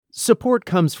Support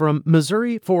comes from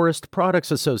Missouri Forest Products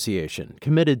Association,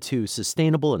 committed to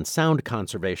sustainable and sound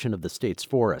conservation of the state's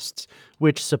forests,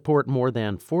 which support more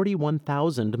than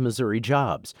 41,000 Missouri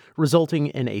jobs, resulting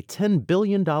in a $10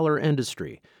 billion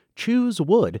industry.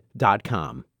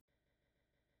 ChooseWood.com.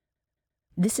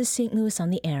 This is St. Louis on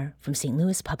the Air from St.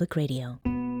 Louis Public Radio.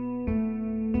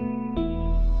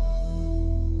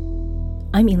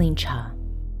 I'm Elaine Cha.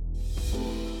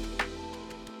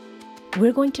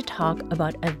 We're going to talk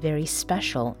about a very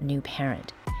special new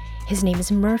parent. His name is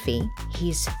Murphy.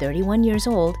 He's 31 years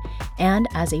old, and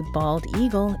as a bald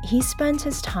eagle, he spends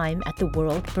his time at the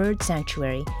World Bird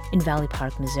Sanctuary in Valley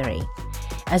Park, Missouri.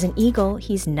 As an eagle,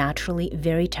 he's naturally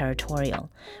very territorial.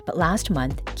 But last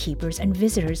month, keepers and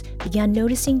visitors began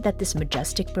noticing that this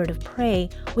majestic bird of prey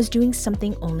was doing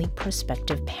something only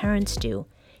prospective parents do.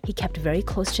 He kept very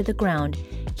close to the ground,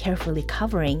 carefully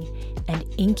covering and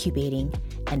incubating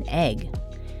an egg.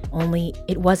 Only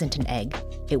it wasn't an egg,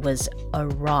 it was a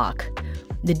rock.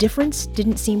 The difference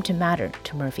didn't seem to matter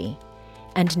to Murphy.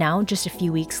 And now, just a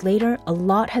few weeks later, a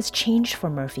lot has changed for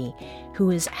Murphy,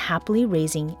 who is happily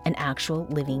raising an actual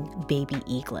living baby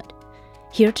eaglet.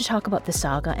 Here to talk about the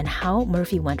saga and how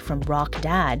Murphy went from rock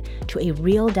dad to a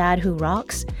real dad who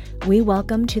rocks, we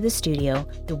welcome to the studio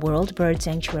the World Bird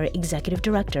Sanctuary Executive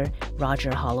Director,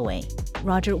 Roger Holloway.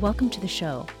 Roger, welcome to the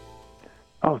show.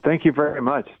 Oh, thank you very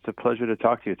much. It's a pleasure to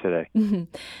talk to you today.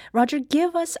 Roger,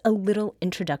 give us a little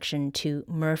introduction to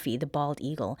Murphy, the bald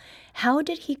eagle. How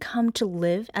did he come to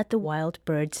live at the Wild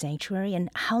Bird Sanctuary, and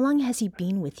how long has he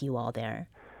been with you all there?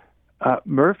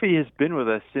 Murphy has been with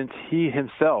us since he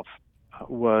himself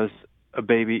was a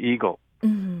baby eagle.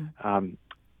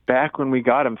 Back when we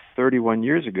got him 31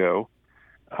 years ago,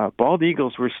 bald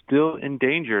eagles were still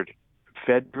endangered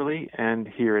federally and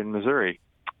here in Missouri.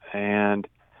 And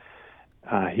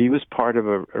he was part of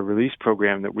a release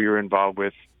program that we were involved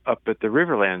with up at the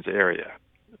Riverlands area,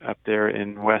 up there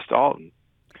in West Alton.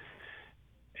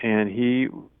 And he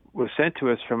was sent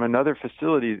to us from another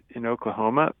facility in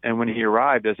Oklahoma, and when he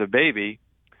arrived as a baby,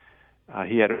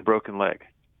 he had a broken leg.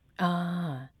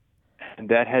 And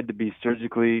that had to be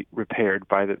surgically repaired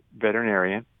by the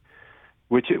veterinarian,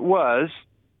 which it was.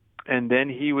 And then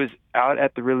he was out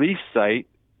at the release site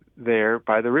there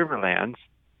by the Riverlands,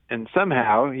 and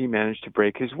somehow he managed to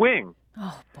break his wing.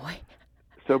 Oh, boy.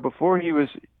 So before he was,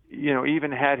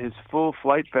 even had his full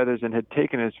flight feathers and had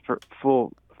taken his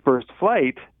full first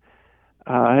flight,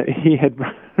 he had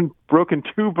broken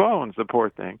 2 bones, the poor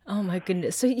thing. Oh, my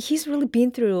goodness. So he's really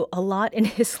been through a lot in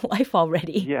his life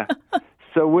already. Yeah.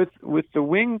 So with the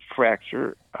wing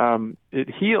fracture, it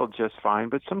healed just fine.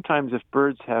 But sometimes if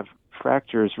birds have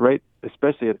fractures, right,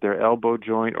 especially at their elbow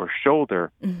joint or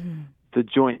shoulder, the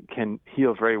joint can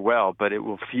heal very well, but it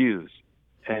will fuse.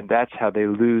 And that's how they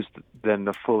lose then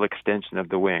the full extension of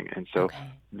the wing. And so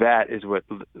that is what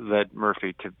led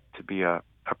Murphy to be a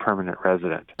permanent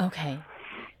resident. Okay.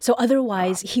 So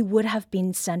otherwise, he would have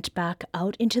been sent back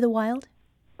out into the wild?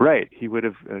 Right. He would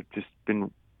have just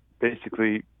been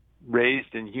basically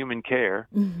raised in human care,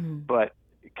 but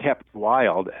kept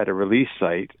wild at a release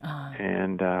site,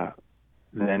 and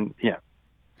then,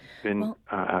 been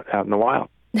out in the wild.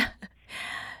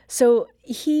 So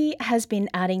he has been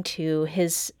adding to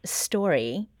his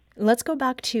story. Let's go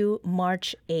back to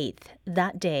March 8th.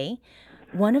 That day,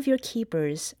 one of your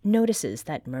keepers notices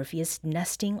that Murphy is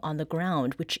nesting on the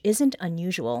ground, which isn't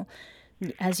unusual.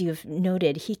 As you've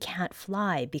noted, he can't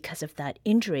fly because of that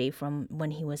injury from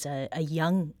when he was a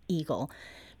young eagle.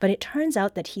 But it turns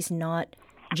out that he's not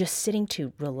just sitting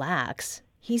to relax.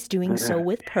 He's doing so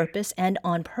with purpose and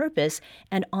on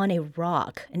a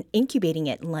rock and incubating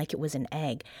it like it was an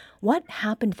egg. What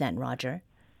happened then, Roger?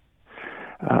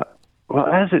 Well,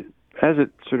 as it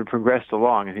sort of progressed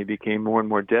along and he became more and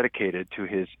more dedicated to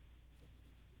his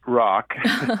rock,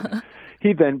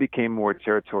 he then became more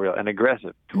territorial and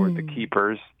aggressive toward the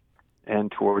keepers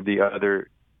and toward the other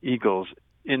eagles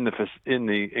in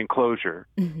the enclosure.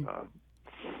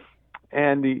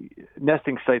 And the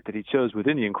nesting site that he chose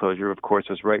within the enclosure, of course,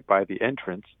 was right by the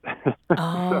entrance.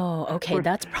 Okay,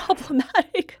 that's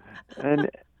problematic. And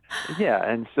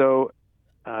so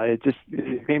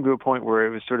it came to a point where it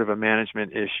was sort of a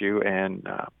management issue, and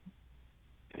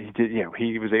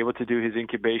he was able to do his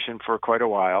incubation for quite a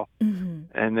while,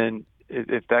 and then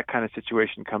if that kind of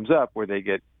situation comes up where they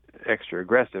get extra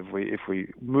aggressive, if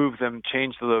we move them,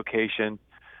 change the location,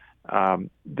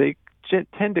 they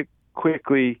tend to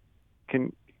quickly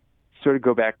can sort of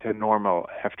go back to normal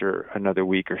after another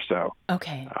week or so.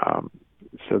 Okay.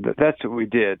 So that's what we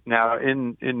did. Now,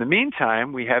 in the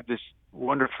meantime, we have this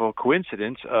wonderful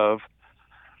coincidence of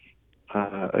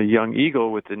a young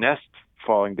eagle with the nest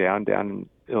falling down in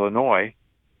Illinois,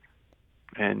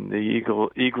 and the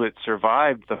eaglet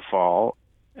survived the fall.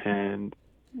 And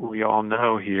we all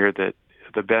know here that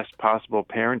the best possible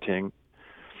parenting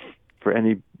for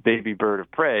any baby bird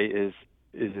of prey is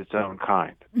its own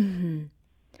kind. Mm-hmm.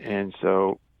 And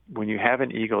so when you have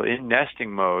an eagle in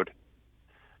nesting mode,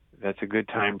 that's a good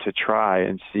time to try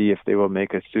and see if they will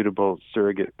make a suitable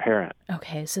surrogate parent.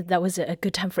 Okay, so that was a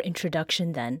good time for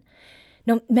introduction then.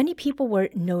 Now, many people were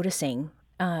noticing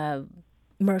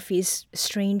Murphy's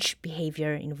strange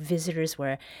behavior. Visitors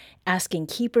were asking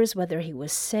keepers whether he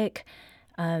was sick.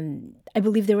 I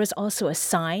believe there was also a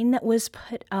sign that was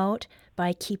put out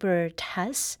by keeper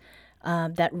Tess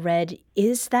that read,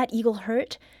 "Is that eagle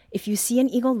hurt? If you see an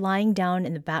eagle lying down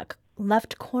in the back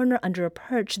left corner under a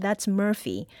perch, that's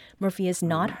Murphy. Murphy is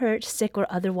not hurt, sick, or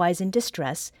otherwise in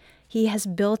distress. He has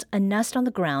built a nest on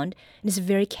the ground and is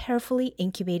very carefully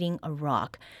incubating a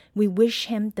rock. We wish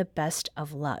him the best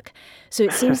of luck." So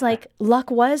it seems like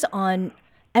luck was on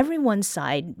everyone's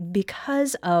side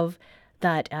because of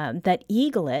that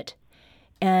eaglet.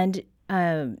 And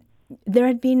there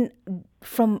had been,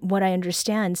 from what I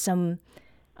understand, some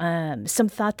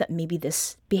thought that maybe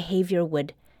this behavior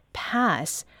would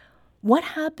pass. What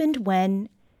happened when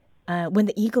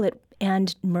the eaglet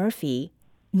and Murphy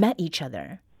met each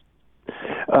other?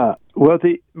 Well,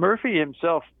 the Murphy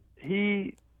himself,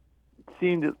 he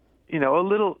seemed, a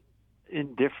little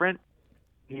indifferent.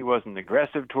 He wasn't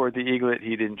aggressive toward the eaglet.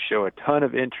 He didn't show a ton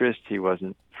of interest. He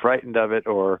wasn't frightened of it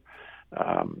or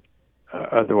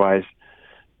otherwise.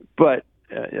 But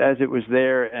as it was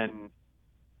there and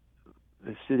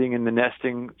sitting in the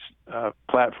nesting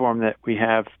platform that we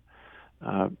have,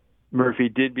 Murphy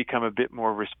did become a bit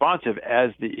more responsive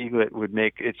as the eaglet would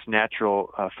make its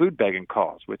natural food begging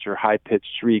calls, which are high-pitched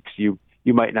shrieks you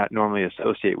might not normally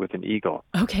associate with an eagle.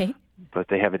 Okay. But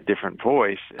they have a different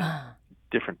voice,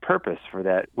 different purpose for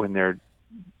that when they're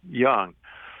young.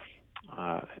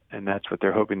 And that's what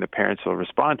they're hoping the parents will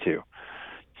respond to.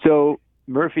 So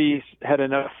Murphy had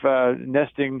enough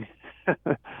nesting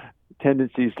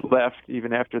tendencies left,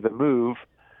 even after the move,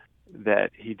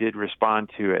 that he did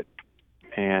respond to it.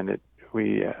 And it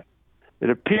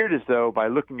appeared as though, by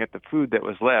looking at the food that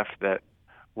was left, that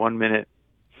one minute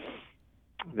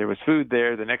there was food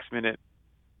there, the next minute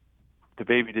the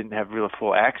baby didn't have real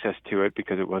full access to it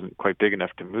because it wasn't quite big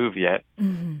enough to move yet.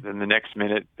 Mm-hmm. Then the next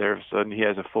minute, suddenly he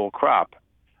has a full crop.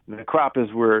 And the crop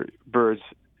is where birds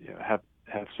have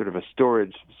sort of a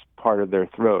storage part of their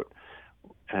throat.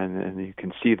 And you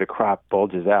can see the crop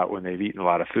bulges out when they've eaten a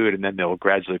lot of food, and then they'll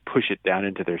gradually push it down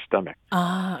into their stomach.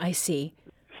 Ah, I see.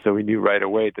 So we knew right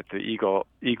away that the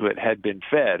eaglet had been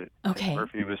fed. Okay.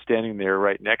 Murphy was standing there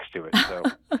right next to it. So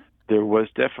there was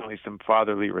definitely some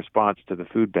fatherly response to the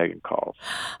food begging calls.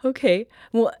 Okay.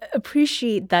 Well,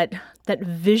 appreciate that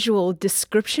visual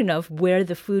description of where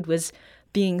the food was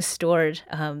being stored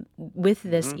with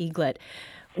this eaglet.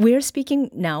 We're speaking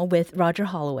now with Roger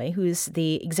Holloway, who's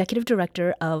the executive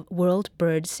director of World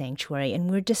Bird Sanctuary, and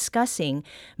we're discussing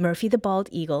Murphy the bald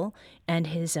eagle and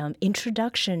his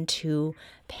introduction to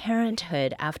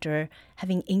parenthood after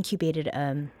having incubated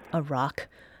a rock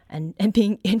and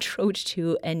being introed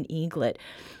to an eaglet.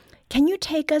 Can you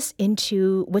take us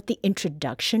into what the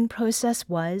introduction process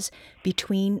was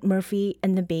between Murphy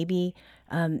and the baby?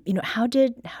 How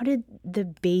did the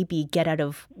baby get out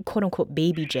of quote unquote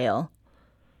baby jail?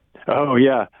 Oh,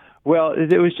 yeah. Well,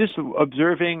 it was just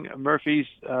observing Murphy's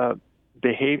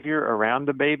behavior around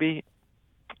the baby.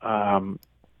 And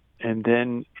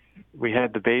then we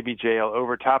had the baby jail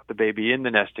overtop the baby in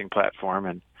the nesting platform.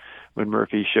 And when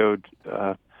Murphy showed,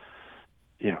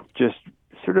 just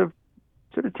sort of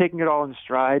taking it all in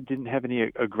stride, didn't have any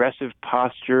aggressive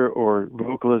posture or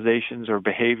vocalizations or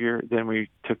behavior, then we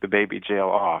took the baby jail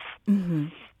off. Mm-hmm.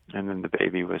 And then the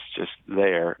baby was just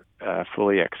there,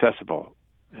 fully accessible.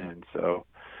 And so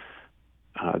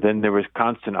then there was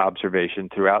constant observation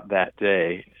throughout that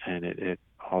day, and it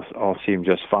all seemed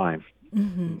just fine.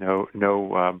 Mm-hmm.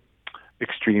 No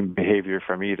extreme behavior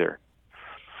from either.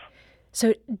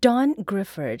 So Dawn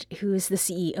Grifford, who is the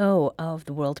CEO of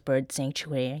the World Bird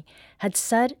Sanctuary, had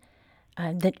said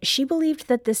that she believed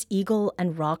that this eagle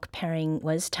and rock pairing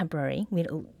was temporary. We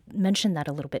mentioned that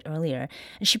a little bit earlier.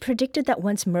 And she predicted that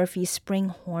once Murphy's spring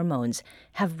hormones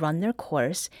have run their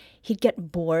course, he'd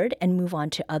get bored and move on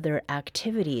to other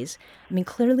activities. I mean,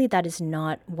 clearly that is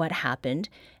not what happened.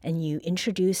 And you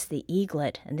introduce the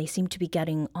eaglet, and they seem to be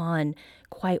getting on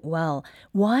quite well.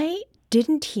 Why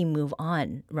didn't he move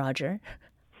on, Roger?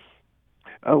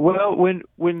 Well, when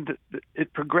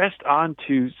it progressed on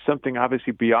to something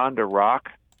obviously beyond a rock,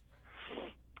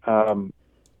 then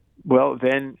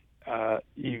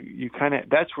you kind of,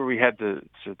 that's where we had the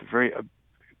very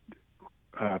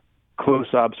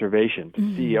close observation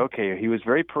to see, okay, he was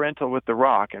very parental with the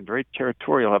rock and very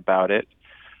territorial about it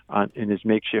in his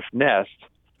makeshift nest.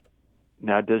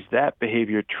 Now, does that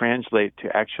behavior translate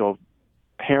to actual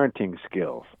parenting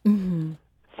skills? Mm-hmm.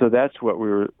 So that's what we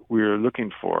were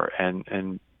looking for,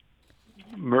 and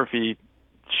Murphy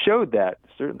showed that,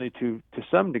 certainly to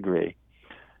some degree,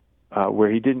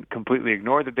 where he didn't completely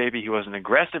ignore the baby. He wasn't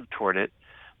aggressive toward it,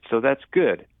 so that's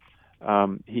good.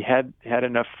 He had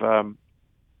enough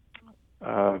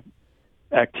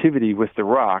activity with the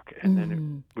rock, and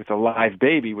then with a live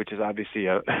baby, which is obviously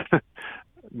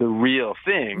the real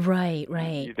thing. Right.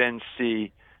 You then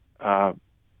see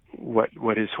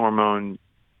what his hormone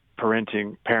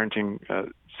parenting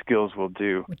skills will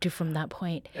do. Would do from that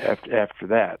point. After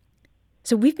that.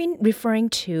 So we've been referring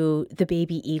to the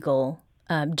baby eagle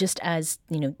just as,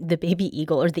 the baby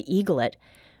eagle or the eaglet,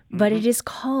 but it is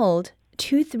called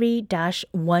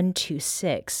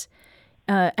 23-126.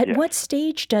 At what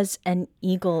stage does an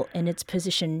eagle in its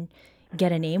position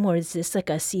get a name, or is this like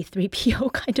a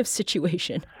C-3PO kind of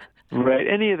situation? Right.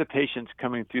 Any of the patients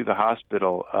coming through the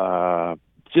hospital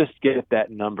just get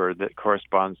that number that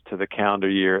corresponds to the calendar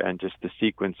year and just the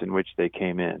sequence in which they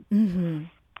came in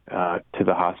to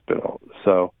the hospital.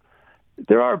 So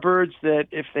there are birds that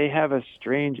if they have a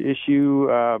strange issue,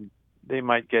 they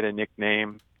might get a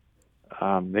nickname.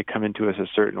 They come into us a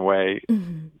certain way.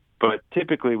 But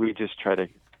typically we just try to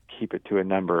keep it to a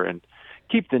number and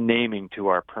keep the naming to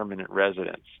our permanent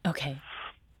residents. Okay.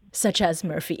 Such as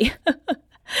Murphy.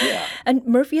 Yeah. And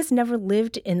Murphy has never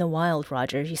lived in the wild,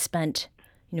 Roger. He spent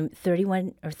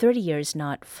 31 or 30 years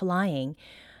not flying.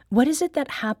 What is it that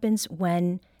happens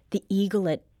when the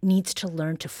eaglet needs to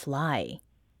learn to fly?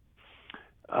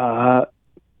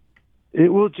 It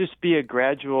will just be a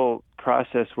gradual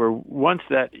process where once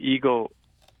that eagle,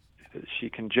 she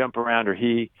can jump around, or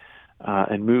he,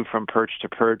 and move from perch to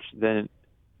perch, then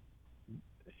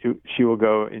she will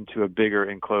go into a bigger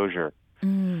enclosure.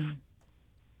 And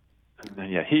then,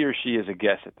 he or she is a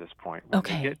guess at this point. When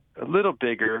they get a little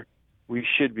bigger, we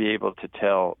should be able to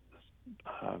tell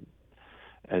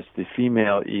as the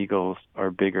female eagles are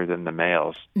bigger than the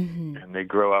males, and they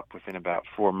grow up within about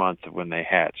 4 months of when they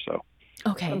hatch. So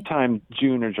sometime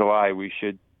June or July, we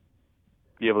should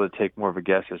be able to take more of a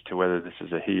guess as to whether this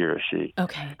is a he or a she.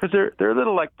 Okay. Because they're a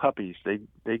little like puppies. They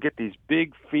get these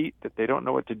big feet that they don't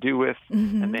know what to do with,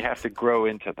 and they have to grow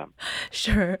into them.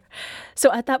 Sure.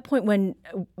 So at that point, when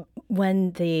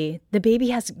the baby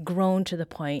has grown to the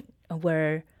point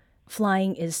where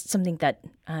flying is something that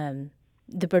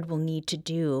the bird will need to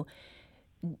do,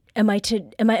 am I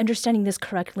understanding this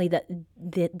correctly,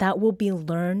 that will be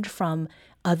learned from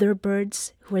other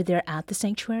birds who are there at the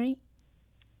sanctuary?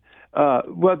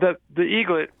 Well, the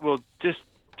eaglet will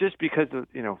just because the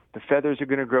feathers are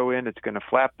going to grow in, it's going to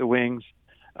flap the wings.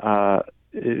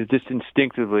 It just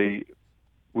instinctively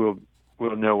will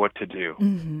know what to do.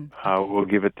 We'll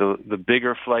give it the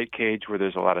bigger flight cage where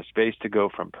there's a lot of space to go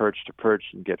from perch to perch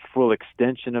and get full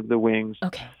extension of the wings.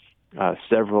 Okay.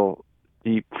 Several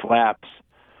deep flaps,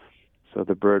 so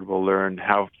the bird will learn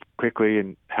how quickly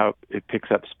and how it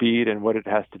picks up speed and what it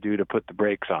has to do to put the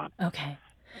brakes on. Okay.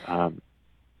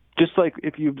 Just like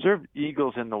if you observe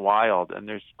eagles in the wild, and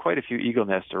there's quite a few eagle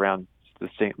nests around the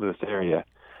St. Louis area,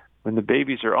 when the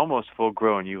babies are almost full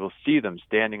grown, you will see them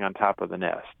standing on top of the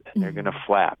nest, and they're going to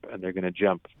flap, and they're going to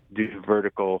jump, do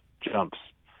vertical jumps.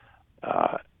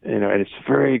 And it's a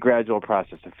very gradual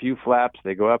process. A few flaps,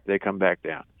 they go up, they come back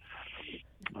down.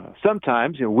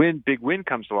 Sometimes, big wind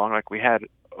comes along, like we had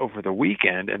over the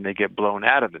weekend, and they get blown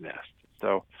out of the nest.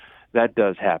 So that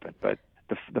does happen, but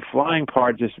the flying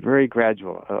part just very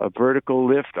gradual. A vertical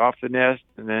lift off the nest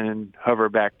and then hover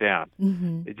back down.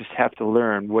 They just have to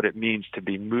learn what it means to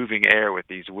be moving air with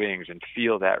these wings and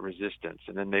feel that resistance,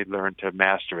 and then they learn to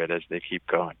master it as they keep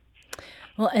going.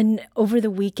 Well, and over the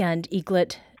weekend,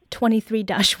 eaglet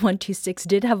 23-126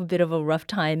 did have a bit of a rough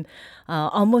time,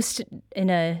 almost in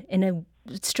a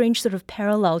strange sort of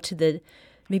parallel to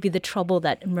maybe the trouble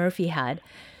that Murphy had.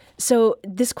 So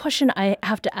this question I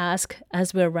have to ask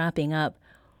as we're wrapping up: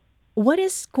 what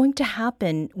is going to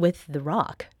happen with the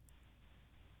rock?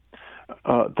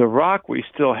 The rock we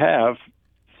still have.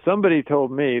 Somebody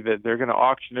told me that they're going to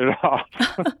auction it off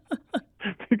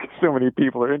because so many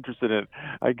people are interested in it.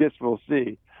 I guess we'll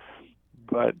see.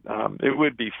 But it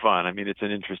would be fun. I mean, it's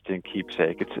an interesting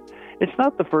keepsake. It's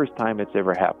not the first time it's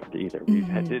ever happened either. We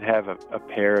did have a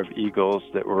pair of eagles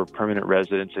that were permanent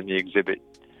residents in the exhibit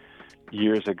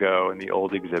years ago, in the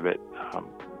old exhibit.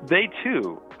 They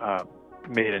too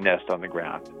made a nest on the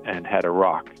ground and had a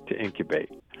rock to incubate.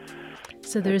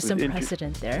 So there's some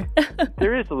precedent there.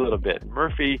 There is a little bit.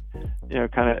 Murphy,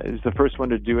 kind of is the first one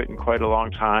to do it in quite a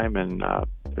long time, and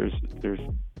there's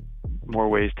more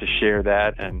ways to share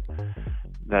that and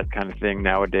that kind of thing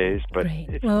nowadays, but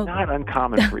it's not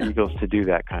uncommon for eagles to do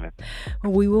that kind of thing.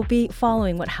 Well, we will be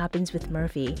following what happens with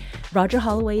Murphy. Roger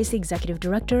Holloway is the executive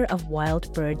director of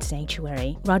Wild Bird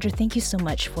Sanctuary. Roger, thank you so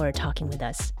much for talking with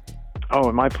us. Oh,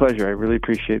 my pleasure. I really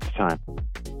appreciate the time.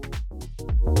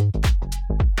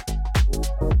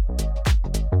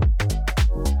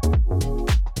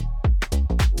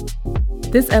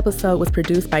 This episode was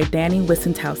produced by Danny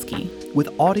Wissentowski,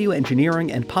 with audio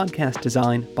engineering and podcast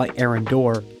design by Aaron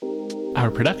Dorr. Our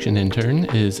production intern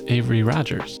is Avery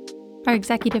Rogers. Our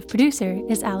executive producer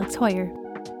is Alex Hoyer.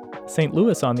 St.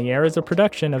 Louis on the Air is a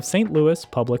production of St. Louis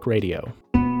Public Radio.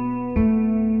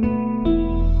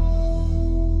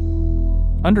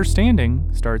 Understanding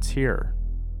starts here.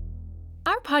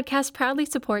 Our podcast proudly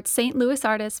supports St. Louis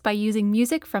artists by using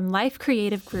music from Life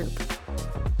Creative Group.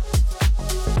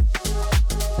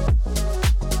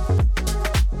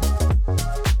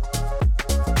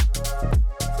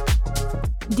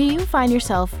 Do you find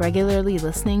yourself regularly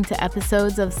listening to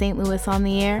episodes of St. Louis on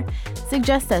the Air?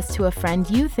 Suggest us to a friend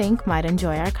you think might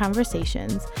enjoy our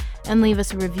conversations, and leave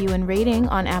us a review and rating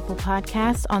on Apple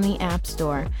Podcasts on the App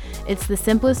Store. It's the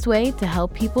simplest way to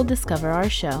help people discover our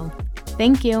show.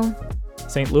 Thank you.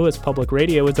 St. Louis Public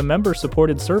Radio is a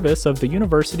member-supported service of the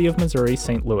University of Missouri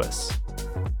St. Louis.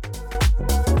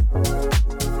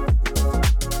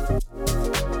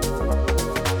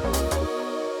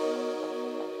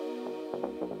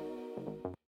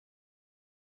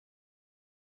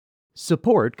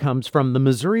 Support comes from the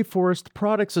Missouri Forest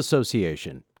Products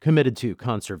Association, committed to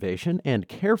conservation and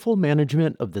careful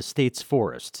management of the state's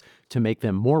forests to make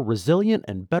them more resilient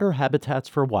and better habitats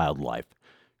for wildlife.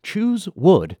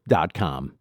 ChooseWood.com.